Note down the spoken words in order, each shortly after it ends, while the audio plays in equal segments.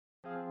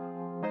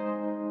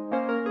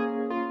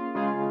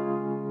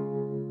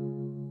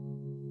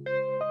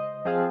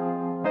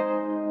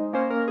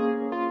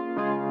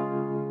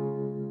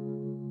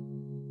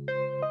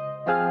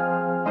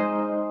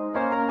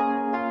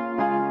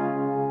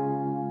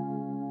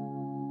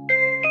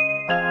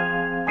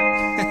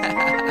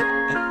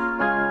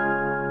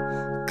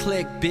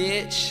click,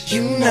 bitch.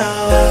 You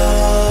know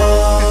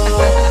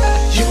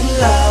you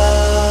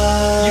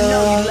love. You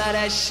know you love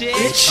that shit.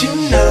 Bitch, you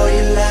know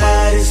you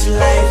love this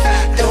life.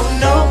 Don't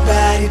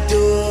nobody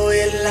do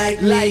it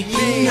like me.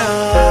 You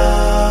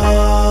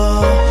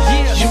know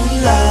you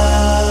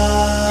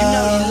love. You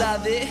know you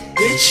love it.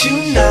 Bitch,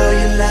 you know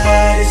you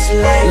love this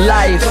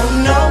life.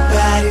 Don't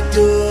nobody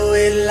do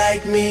it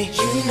like me.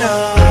 You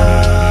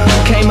know.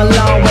 Came a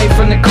long way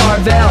from the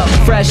Carvel,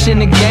 fresh in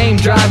the game,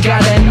 drive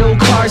got that new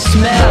car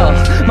smell.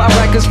 My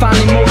record's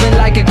finally moving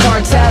like a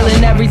cartel,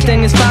 and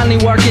everything is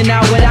finally working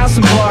out without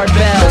some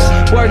barbells.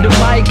 Word to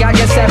mic, I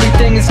guess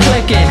everything is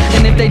clicking,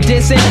 and if they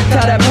dissing,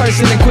 tell that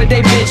person to quit they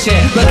bitching.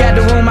 Look at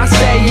the room I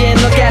stay in,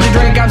 look at the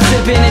drink I'm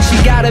sipping, and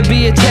she gotta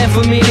be a 10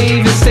 for me to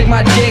even stick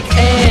my dick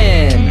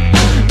in.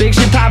 Big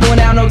shit poppin'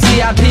 without no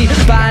TIP,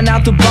 buying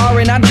out the bar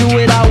and I do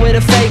it all with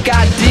a fake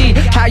ID.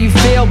 How you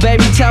feel,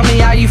 baby? Tell me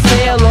how you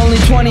feel. Only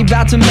 20,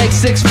 bout to make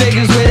 6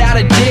 figures without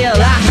a deal.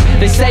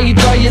 They say you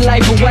throw your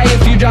life away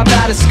if you drop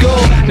out of school.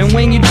 Then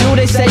when you do,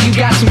 they say you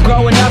got some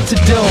growing up to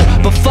do.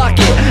 But fuck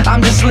it,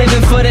 I'm just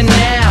living for the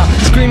now.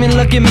 Screaming,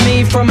 look at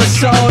me from a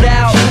sold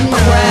out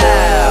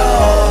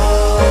crowd.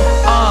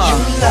 You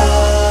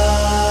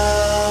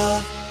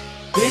love.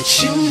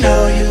 Bitch, you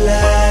know you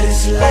love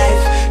this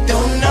life.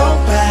 Don't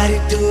nobody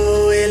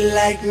do it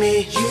like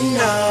me. You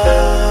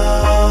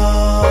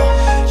know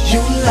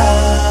you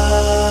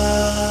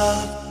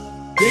love.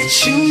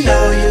 Bitch, you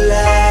know you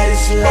love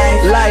this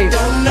life.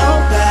 Don't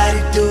nobody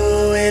do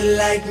it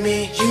like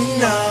me. You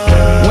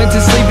know. Went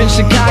to sleep in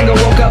Chicago,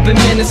 woke up in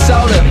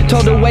Minnesota.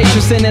 Told the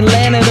waitress in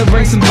Atlanta to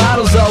bring some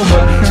bottles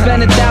over.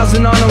 Spent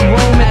 $1,000 on a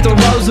room at the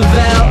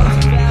Roosevelt.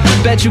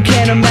 Bet you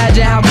can't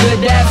imagine how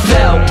good that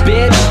felt,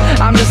 bitch.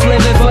 I'm just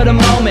living for the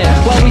moment.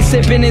 What we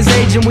sippin' is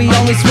aging, we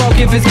only smoke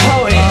if it's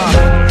potent.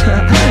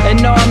 And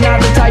no, I'm not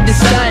the type to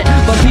stunt,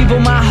 but people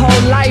my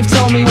whole life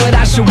told me what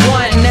I should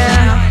want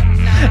now.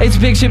 It's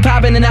big shit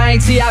poppin' and I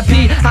ain't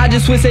TIP. I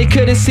just wish they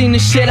could've seen the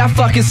shit I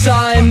fucking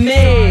saw in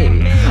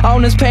me.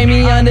 Owners pay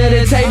me under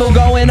the table,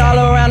 going all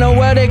around the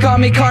world. They call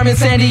me Carmen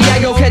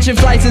Sandiego. Catching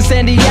flights in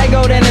San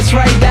Diego, then it's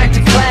right back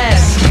to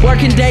class.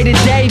 Working day to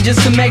day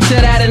just to make sure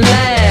that it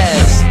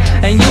lasts.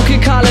 And you can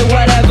call it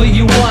whatever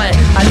you want.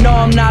 I know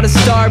I'm not a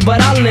star,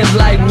 but I live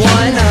like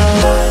one.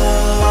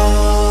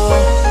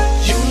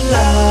 You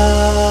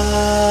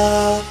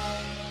love.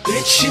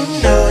 Bitch, you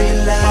know you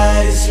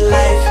love this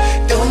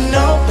life. Don't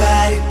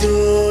nobody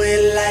do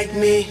it like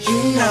me.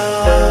 You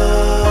know